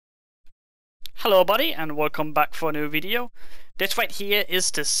Hello buddy, and welcome back for a new video. This right here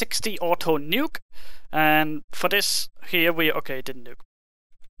is the 60 auto nuke, and for this here okay, it didn't nuke.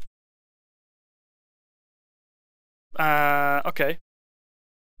 Okay.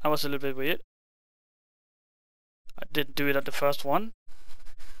 That was a little bit weird. I didn't do it at the first one.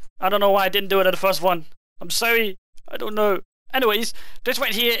 I don't know why I didn't do it at the first one. I'm sorry. I don't know. Anyways, this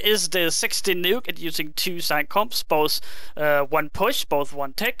right here is the 60 nuke. It's using two side comps, both one push, both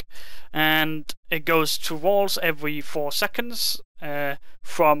one tick, and it goes to walls every 4 seconds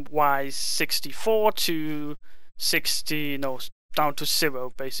from Y64 to 60, no, down to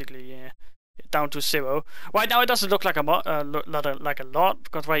 0 basically, yeah. Down to 0. Right now it doesn't look like a lot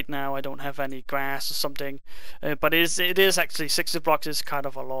because right now I don't have any grass or something, but it is actually 60 blocks is kind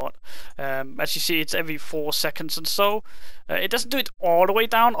of a lot. As you see, it's every 4 seconds and so. It doesn't do it all the way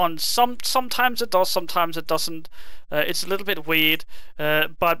down. On sometimes it does, sometimes it doesn't. It's a little bit weird,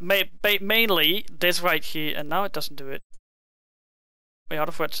 but mainly this right here, and now it doesn't do it. We're out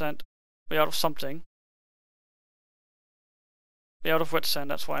of red sand. We're out of something. Out of red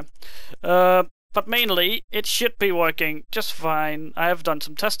sand, that's why. But mainly, it should be working just fine. I have done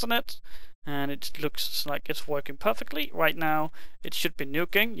some tests on it, and it looks like it's working perfectly. Right now, it should be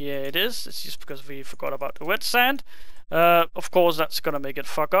nuking. Yeah, it is. It's just because we forgot about the red sand. Of course, that's gonna make it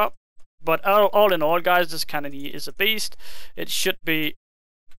fuck up. But all in all, guys, this cannon here is a beast. It should be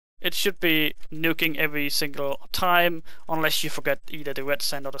nuking every single time, unless you forget either the red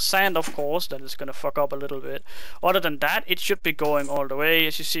sand or the sand, of course, then it's gonna fuck up a little bit. Other than that, it should be going all the way.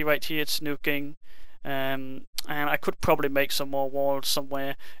 As you see right here, it's nuking, and I could probably make some more walls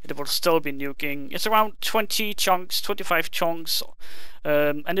somewhere. It will still be nuking. It's around 20 chunks, 25 chunks,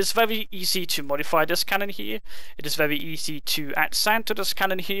 and it's very easy to modify this cannon here. It is very easy to add sand to this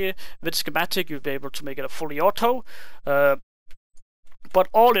cannon here. With Schematic, you'll be able to make it a fully auto. But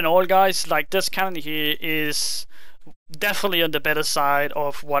all in all, guys, like this cannon here is definitely on the better side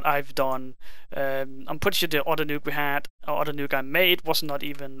of what I've done. I'm pretty sure the other nuke we had, or other nuke I made, was not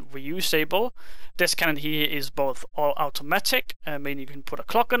even reusable. This cannon here is both all automatic, meaning you can put a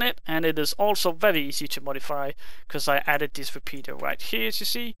clock on it, and it is also very easy to modify because I added this repeater right here, as you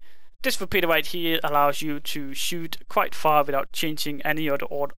see. This repeater right here allows you to shoot quite far without changing any of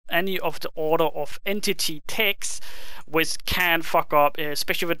the order of entity text, which can fuck up,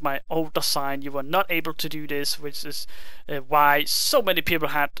 especially with my old design. You were not able to do this, which is why so many people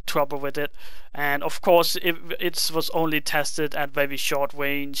had trouble with it. And of course, it was only tested at very short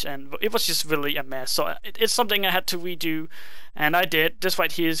range, and it was just really a mess. So it's something I had to redo, and I did. This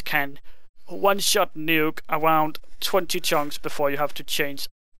right here can one-shot nuke around 20 chunks before you have to change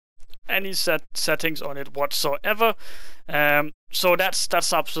any settings on it whatsoever. So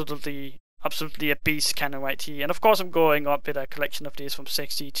that's absolutely a beast cannon right here. And of course, I'm going up with a collection of these from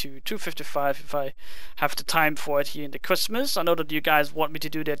 60 to 255 if I have the time for it here in the Christmas. I know that you guys want me to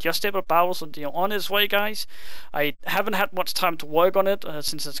do the adjustable barrels on the honest way, guys. I haven't had much time to work on it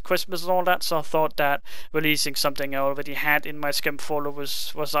since it's Christmas and all that, so I thought that releasing something I already had in my Schem folder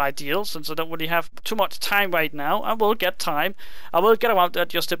was ideal, since I don't really have too much time right now. I will get time. I will get around to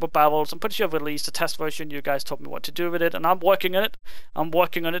adjustable barrels. I'm pretty sure I've released the test version. You guys told me what to do with it, and I'm working on it.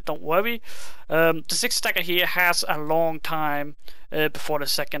 Don't worry. The 6 stacker here has a long time before the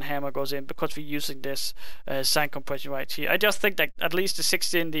second hammer goes in, because we're using this sand compression right here. I just think that at least the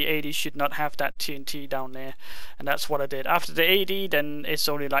 60 and the 80 should not have that TNT down there, and that's what I did. After the 80, then it's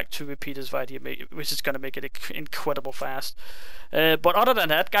only like 2 repeaters right here, which is going to make it incredible fast. But other than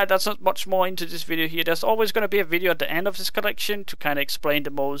that, guys, that's not much more into this video here. There's always going to be a video at the end of this collection to kind of explain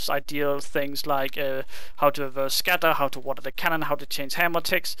the most ideal things, like how to reverse scatter, how to water the cannon, how to change hammer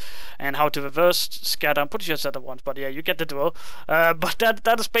ticks, and how to reverse scatter. I'm pretty sure I said that once, but yeah, you get the drill. But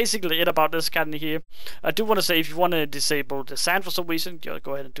that is basically it about this cannon here. I do want to say, if you want to disable the sand for some reason, you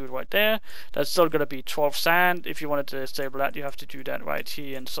go ahead and do it right there. That's still going to be 12 sand. If you wanted to disable that, you have to do that right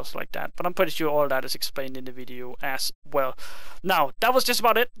here and stuff like that. But I'm pretty sure all that is explained in the video as well. Now, that was just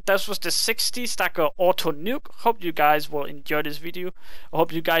about it. That was the 60 stacker auto nuke. Hope you guys will enjoy this video. I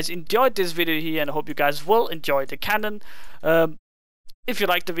hope you guys enjoyed this video here, and I hope you guys will enjoy the cannon. If you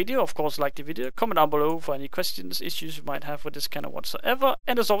liked the video, of course, like the video. Comment down below for any questions, issues you might have with this cannon whatsoever.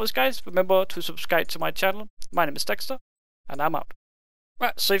 And as always, guys, remember to subscribe to my channel. My name is Dexter, and I'm out.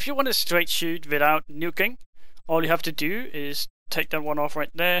 Right, so if you want to straight shoot without nuking, all you have to do is take that one off right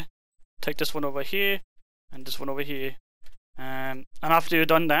there, take this one over here, and this one over here. And after you've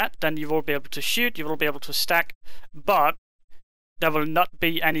done that, then you will be able to shoot, you will be able to stack, but there will not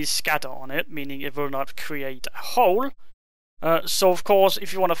be any scatter on it, meaning it will not create a hole. So of course,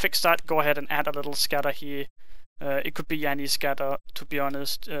 if you want to fix that, go ahead and add a little scatter here It could be any scatter, to be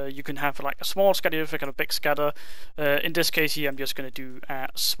honest. You can have like a small scatter effect and a big scatter. In this case here, I'm just going to do a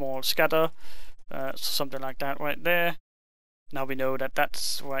small scatter. So something like that right there. Now we know that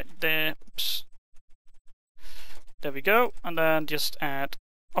that's right there. Oops. There we go. And then just add.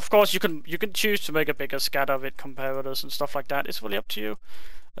 Of course, you can choose to make a bigger scatter with comparators and stuff like that. It's really up to you.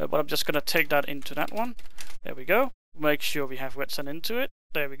 But I'm just going to take that into that one. There we go. Make sure we have wet sand into it.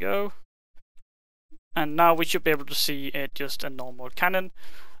 There we go. And now we should be able to see it just a normal cannon.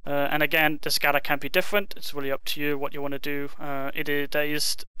 And again, the scatter can be different. It's really up to you what you want to do. There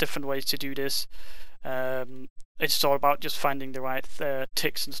is different ways to do this. It's all about just finding the right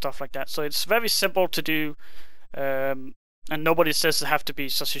ticks and stuff like that. So it's very simple to do. And nobody says it have to be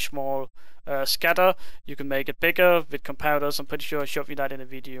such a small scatter. You can make it bigger with comparators. I'm pretty sure I showed you that in a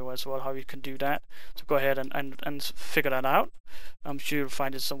video as well, how you can do that. So go ahead and figure that out. I'm sure you'll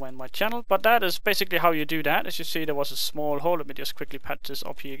find it somewhere in my channel. But that is basically how you do that. As you see, there was a small hole. Let me just quickly patch this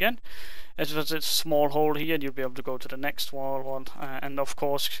up here again. As there's a small hole here, and you'll be able to go to the next wall. And of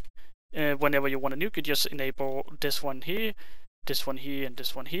course, whenever you want to nuke, you just enable this one here, this one here, and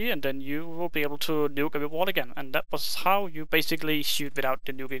this one here, and then you will be able to nuke every wall again. And that was how you basically shoot without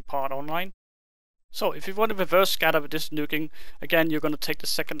the nuking part online. So if you want to reverse scatter with this nuking, again, you're going to take the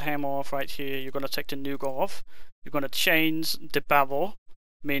second hammer off right here. You're going to take the nuke off. You're going to change the bevel,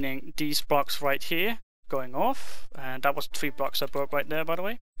 meaning these blocks right here going off. And that was 3 blocks I broke right there, by the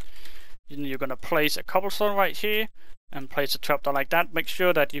way. Then you're going to place a cobblestone right here and place a trapdoor like that. Make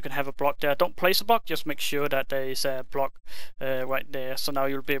sure that you can have a block there. Don't place a block, just make sure that there is a block right there. So now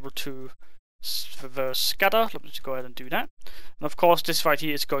you'll be able to reverse scatter. Let me just go ahead and do that. And of course, this right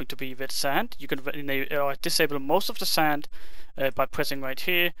here is going to be with sand. You can disable most of the sand by pressing right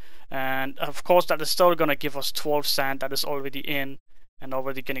here. And of course, that is still going to give us 12 sand that is already in and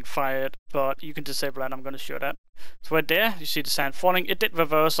already getting fired. But you can disable that. I'm going to show that. So right there, you see the sand falling. It did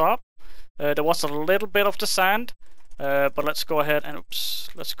reverse up. There was a little bit of the sand. But let's go ahead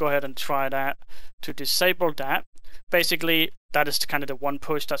and try that to disable that. Basically, that is kind of the one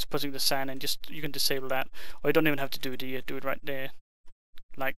push that's putting the sand in. Just you can disable that, or you don't even have to do it here. Do it right there,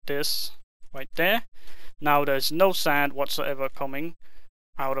 like this, right there. Now there's no sand whatsoever coming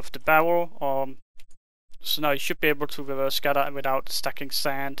out of the barrel. So now you should be able to reverse scatter without stacking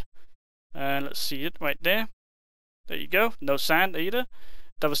sand. And let's see it right there. There you go. No sand either.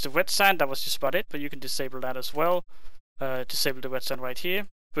 That was the wet sand. That was just about it. But you can disable that as well. Disable the wet sand right here.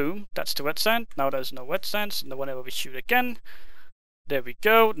 Boom, that's the wet sand. Now there's no wet sand, so whenever we shoot again, there we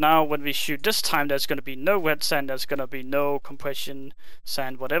go. Now when we shoot this time, there's going to be no wet sand, there's going to be no compression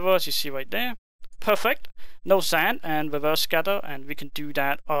sand, whatever, as you see right there. Perfect. No sand and reverse scatter, and we can do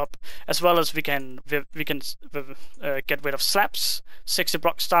that up, as well as we can get rid of slabs. 60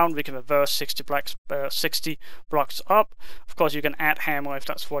 blocks down, we can reverse 60 blocks up. Of course, you can add hammer if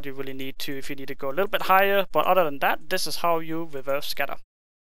that's what you really need to, if you need to go a little bit higher. But other than that, this is how you reverse scatter.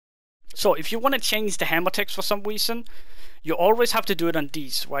 So if you want to change the hammer text for some reason, you always have to do it on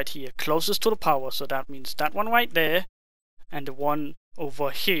these right here, closest to the power. So that means that one right there and the one over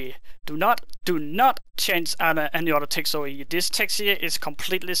here. Do not change any other text over here. This text here is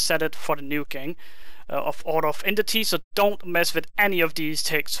completely set for the nuking of order of entity, so don't mess with any of these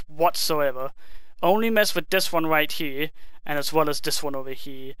texts whatsoever. Only mess with this one right here, and as well as this one over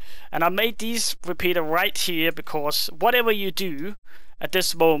here. And I made these repeater right here because whatever you do at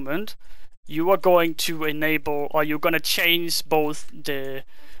this moment, you are going to enable, or you're going to change both the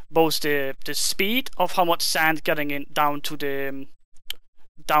speed of how much sand getting in down to the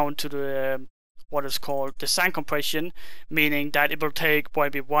what is called the sand compression, meaning that it will take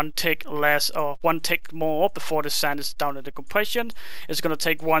maybe 1 tick less or 1 tick more before the sand is down in the compression. It's going to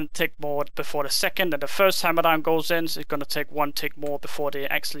take 1 tick more before the second and the first hammer down goes in. So it's going to take 1 tick more before the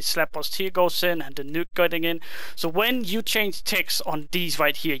actually slap post here goes in and the nuke getting in. So when you change ticks on these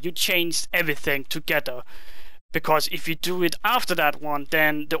right here, you changed everything together. Because if you do it after that one,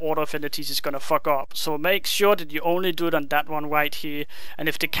 then the order of entities is going to fuck up. So make sure that you only do it on that one right here. And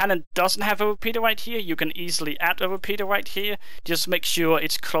if the cannon doesn't have a repeater right here, you can easily add a repeater right here. Just make sure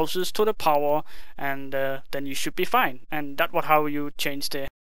it's closest to the power, and then you should be fine. And that's how you change the...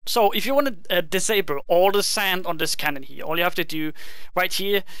 So if you want to disable all the sand on this cannon here, all you have to do right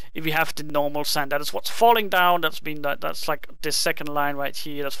here, if you have the normal sand, that is what's falling down, that's like this second line right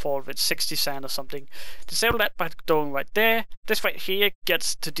here, that's falling with 60 sand or something. Disable that by going right there. This right here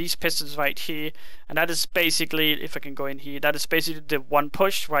gets to these pistons right here, and that is basically, if I can go in here, that is basically the one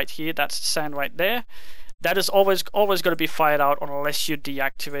push right here, that's the sand right there. That is always going to be fired out unless you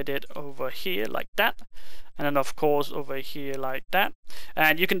deactivate it over here like that. and then of course over here like that.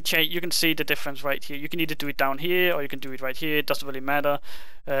 And you can change, you can see the difference right here. You can either do it down here or you can do it right here. It doesn't really matter.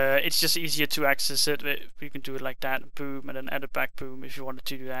 It's just easier to access it. You can do it like that, boom, and then add it back, boom, if you wanted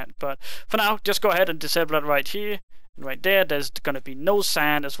to do that. But for now, just go ahead and disable it right here. And right there, there's going to be no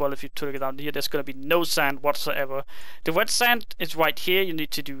sand as well. If you took it down here, there's going to be no sand whatsoever. The wet sand is right here. You need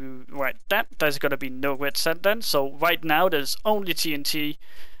to do right that. There's going to be no wet sand then. So right now, there's only TNT.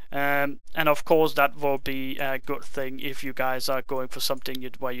 And of course, that will be a good thing if you guys are going for something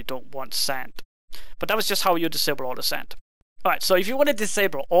where you don't want sand. But that was just how you disable all the sand. Alright, so if you want to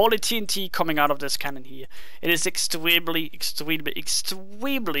disable all the TNT coming out of this cannon here, it is extremely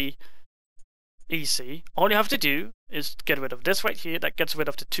easy. All you have to do is get rid of this right here. That gets rid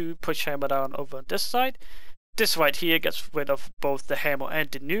of the 2 push hammer down over on this side. This right here gets rid of both the hammer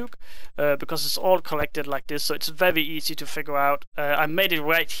and the nuke, because it's all collected like this, so it's very easy to figure out. I made it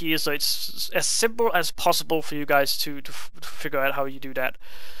right here, so it's as simple as possible for you guys to figure out how you do that.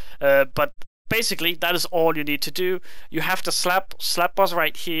 But basically, that is all you need to do. You have the slap boss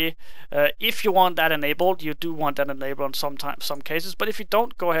right here. If you want that enabled, you do want that enabled in some cases. But if you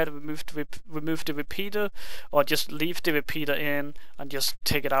don't, go ahead and remove the repeater, or just leave the repeater in and just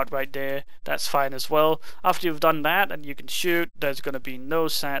take it out right there. That's fine as well. After you've done that and you can shoot, there's going to be no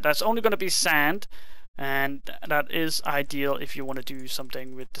sand. That's only going to be sand. And that is ideal if you want to do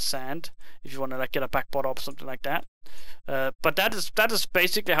something with the sand, if you want to like get a backbot or something like that. But that is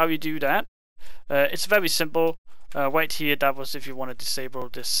basically how you do that. It's very simple. Right here, that was if you want to disable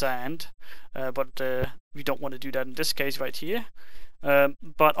the sand, but we don't want to do that in this case right here.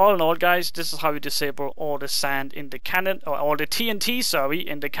 But all in all, guys, this is how you disable all the sand in the cannon, or all the TNT, sorry,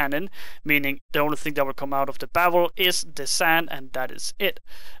 in the cannon, meaning the only thing that will come out of the barrel is the sand, and that is it.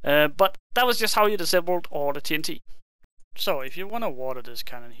 But that was just how you disabled all the TNT. So if you want to water this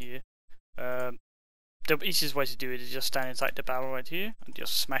cannon here, the easiest way to do it is just stand inside the barrel right here and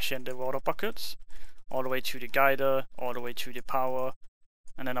just smash in the water buckets all the way to the guider, all the way to the power,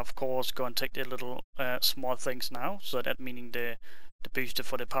 and then of course go and take the little small things now. So that meaning the booster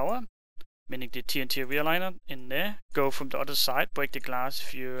for the power, meaning the TNT realigner in there. Go from the other side, break the glass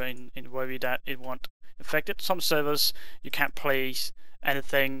if you're in worry that it won't affect it. Some servers you can't place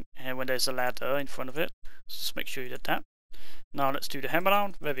anything when there's a ladder in front of it, so just make sure you did that. Now let's do the hammer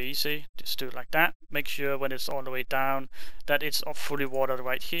down. Very easy, just do it like that. Make sure when it's all the way down that it's fully watered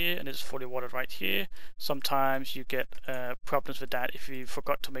right here, and it's fully watered right here. Sometimes you get problems with that. If you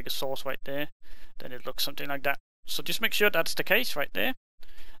forgot to make a source right there, then it looks something like that. So just make sure that's the case right there.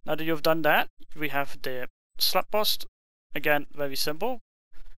 Now that you've done that, we have the slap bust. Again, very simple.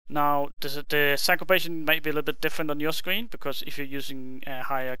 Now the syncopation might be a little bit different on your screen, because if you're using a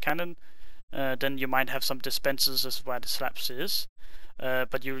higher cannon, then you might have some dispensers as where the slaps is,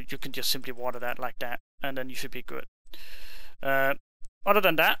 but you can just simply water that like that, and then you should be good. Other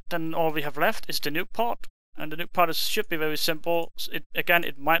than that, then all we have left is the nuke part, and the nuke part should be very simple. Again,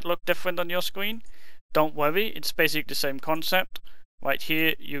 it might look different on your screen. Don't worry, it's basically the same concept. Right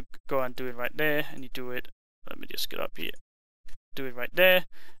here, you go and do it right there, and you do it. Let me just get up here. Do it right there,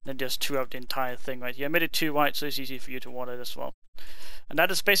 and then just chew out the entire thing right here. I made it 2 white, so it's easy for you to water it as well. And that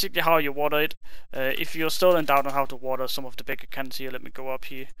is basically how you water it. If you're still in doubt on how to water some of the bigger cannons here, let me go up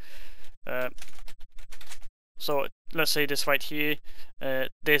here. So let's say this right here.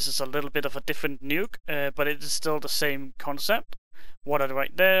 This is a little bit of a different nuke, but it is still the same concept. Water it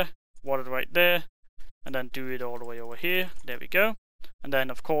right there, and then do it all the way over here. There we go. And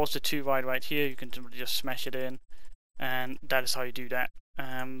then of course the 2 white right here, you can just smash it in, and that is how you do that.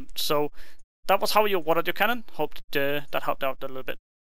 So that was how you watered your cannon. Hope that helped out a little bit.